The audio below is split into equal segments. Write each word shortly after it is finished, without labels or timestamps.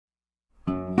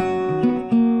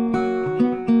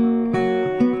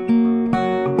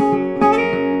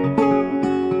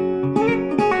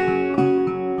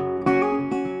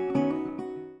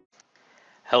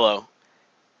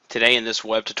Today in this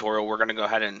web tutorial, we're going to go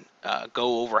ahead and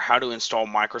go over how to install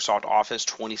Microsoft Office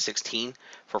 2016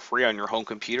 for free on your home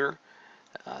computer.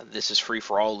 This is free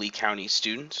for all Lee County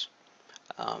students.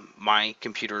 My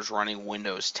computer is running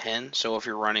Windows 10, so if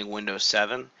you're running Windows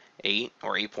 7, 8,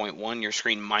 or 8.1, your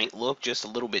screen might look just a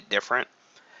little bit different.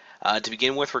 To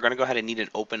begin with, we're going to go ahead and need to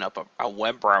open up a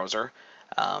web browser.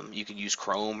 You can use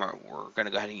Chrome, or we're going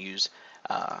to go ahead and use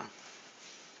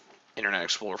Internet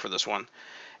Explorer for this one.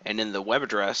 And then the web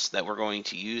address that we're going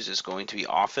to use is going to be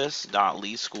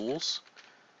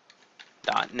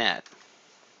office.leeschools.net.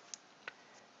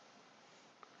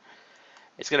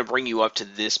 It's going to bring you up to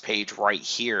this page right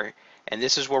here, and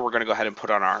this is where we're going to go ahead and put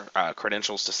on our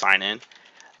credentials to sign in.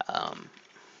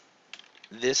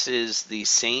 This is the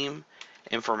same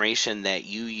information that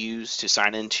you use to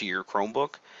sign into your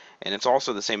Chromebook, and it's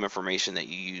also the same information that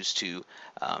you use to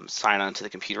sign on to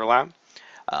the computer lab.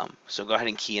 So go ahead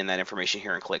and key in that information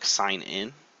here and click sign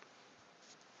in.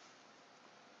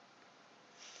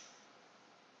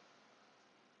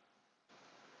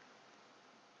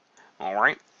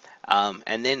 Alright,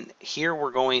 and then here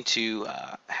we're going to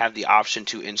have the option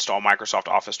to install Microsoft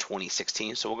Office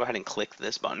 2016. So we'll go ahead and click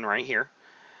this button right here.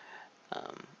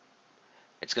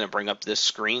 It's going to bring up this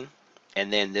screen,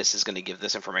 and then this is going to give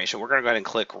this information. We're going to go ahead and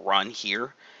click run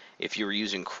here. If you were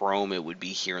using Chrome, it would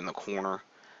be here in the corner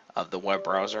of the web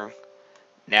browser.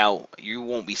 Now, you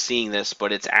won't be seeing this,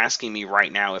 but it's asking me right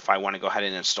now if I want to go ahead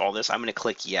and install this. I'm going to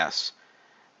click yes.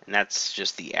 And that's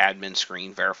just the admin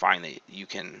screen verifying that you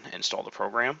can install the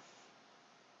program.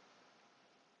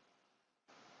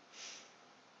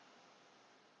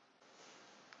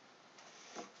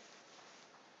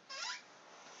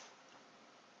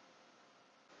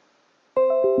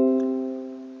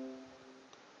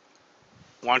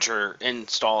 Once your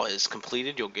install is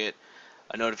completed, you'll get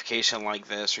a notification like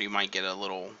this, or you might get a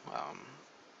little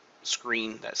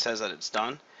screen that says that it's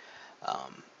done.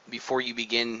 Before you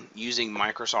begin using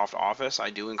Microsoft Office, I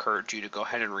do encourage you to go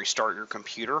ahead and restart your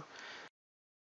computer